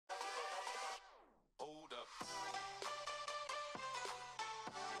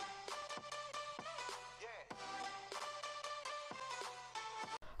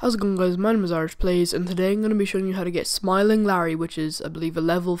How's it going, guys? My name is Plays, and today I'm going to be showing you how to get Smiling Larry, which is, I believe, a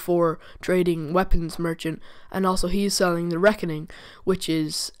level 4 trading weapons merchant, and also he's selling the Reckoning, which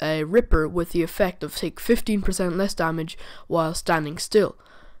is a Ripper with the effect of take 15% less damage while standing still.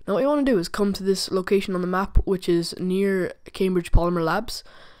 Now what you want to do is come to this location on the map, which is near Cambridge Polymer Labs,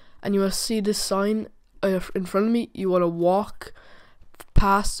 and you will see this sign in front of me. You want to walk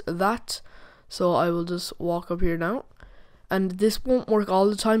past that, so I will just walk up here now. And this won't work all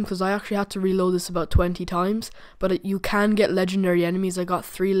the time because I actually had to reload this about 20 times. But you can get legendary enemies. I got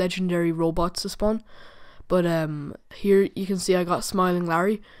 3 legendary robots to spawn. But here you can see I got Smiling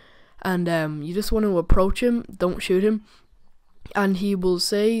Larry. And you just want to approach him. Don't shoot him. And he will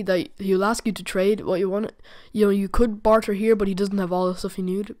say that he'll ask you to trade what you want. You know, you could barter here, but he doesn't have all the stuff you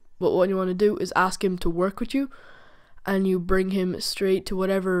need. But what you want to do is ask him to work with you. And you bring him straight to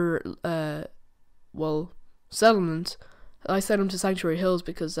whatever, settlement. I sent him to Sanctuary Hills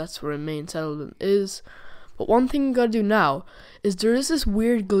because that's where the main settlement is. But one thing you gotta do now is there is this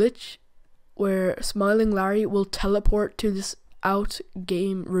weird glitch where Smiling Larry will teleport to this basically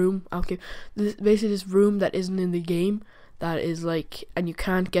this room that isn't in the game, that is like, and you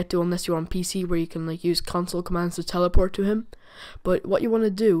can't get to unless you're on PC, where you can like use console commands to teleport to him. But what you want to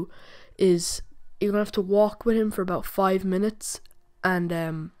do is you're gonna have to walk with him for about 5 minutes, and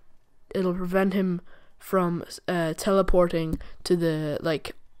it'll prevent him from teleporting to the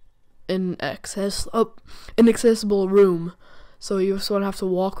inaccessible room. So you just want to have to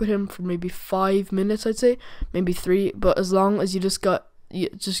walk with him for maybe 5 minutes, I'd say, maybe 3. But as long as you just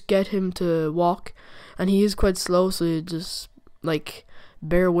get him to walk, and he is quite slow, so you just like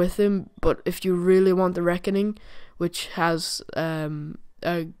bear with him. But if you really want the Reckoning, which has a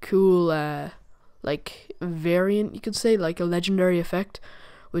cool variant, you could say, like a legendary effect,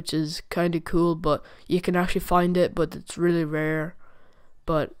 which is kind of cool, but you can actually find it, but it's really rare.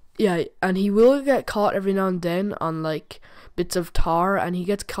 But yeah, and he will get caught every now and then on like bits of tar, and he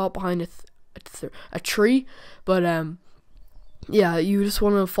gets caught behind a tree. But yeah, you just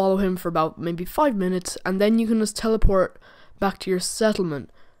want to follow him for about maybe 5 minutes, and then you can just teleport back to your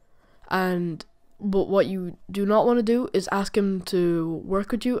settlement. But what you do not want to do is ask him to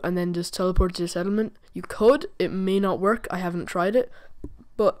work with you and then just teleport to your settlement. You could, it may not work, I haven't tried it.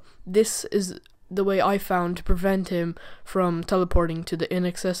 But this is the way I found to prevent him from teleporting to the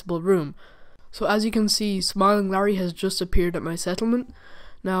inaccessible room. So as you can see, Smiling Larry has just appeared at my settlement.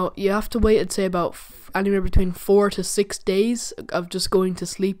 Now you have to wait, I'd say, about anywhere between 4 to 6 days of just going to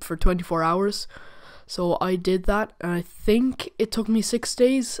sleep for 24 hours. So I did that, and I think it took me 6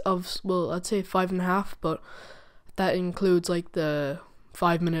 days of, well, I'd say 5.5, but that includes like the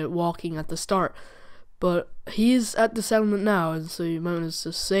 5-minute walking at the start. But he's at the settlement now, and so you might want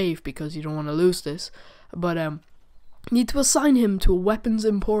to save because you don't want to lose this. But you need to assign him to a weapons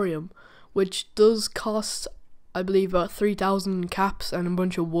emporium, which does cost, I believe, about 3,000 caps and a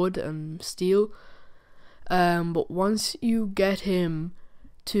bunch of wood and steel. But once you get him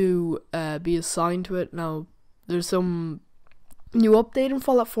to be assigned to it, now there's some new update in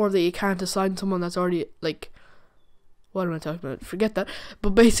Fallout 4 that you can't assign someone that's already like. What am I talking about? Forget that. But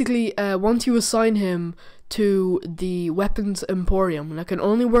basically, once you assign him to the weapons emporium, and I can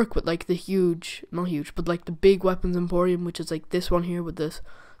only work with like the not huge, but like the big weapons emporium, which is like this one here with this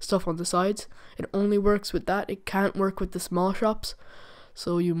stuff on the sides. It only works with that. It can't work with the small shops.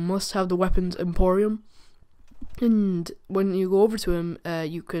 So you must have the weapons emporium. And when you go over to him,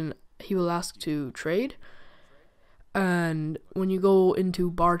 he will ask to trade. And when you go into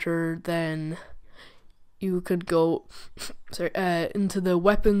barter, then you could go into the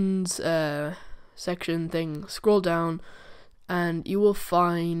weapons section thing, scroll down, and you will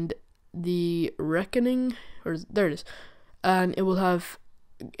find the Reckoning, or there it is, and it will have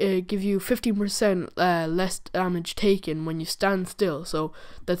give you 15% less damage taken when you stand still, so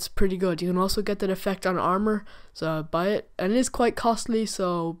that's pretty good. You can also get that effect on armor, so buy it, and it is quite costly,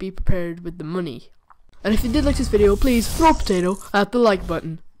 so be prepared with the money. And if you did like this video, please throw a potato at the like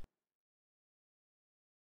button.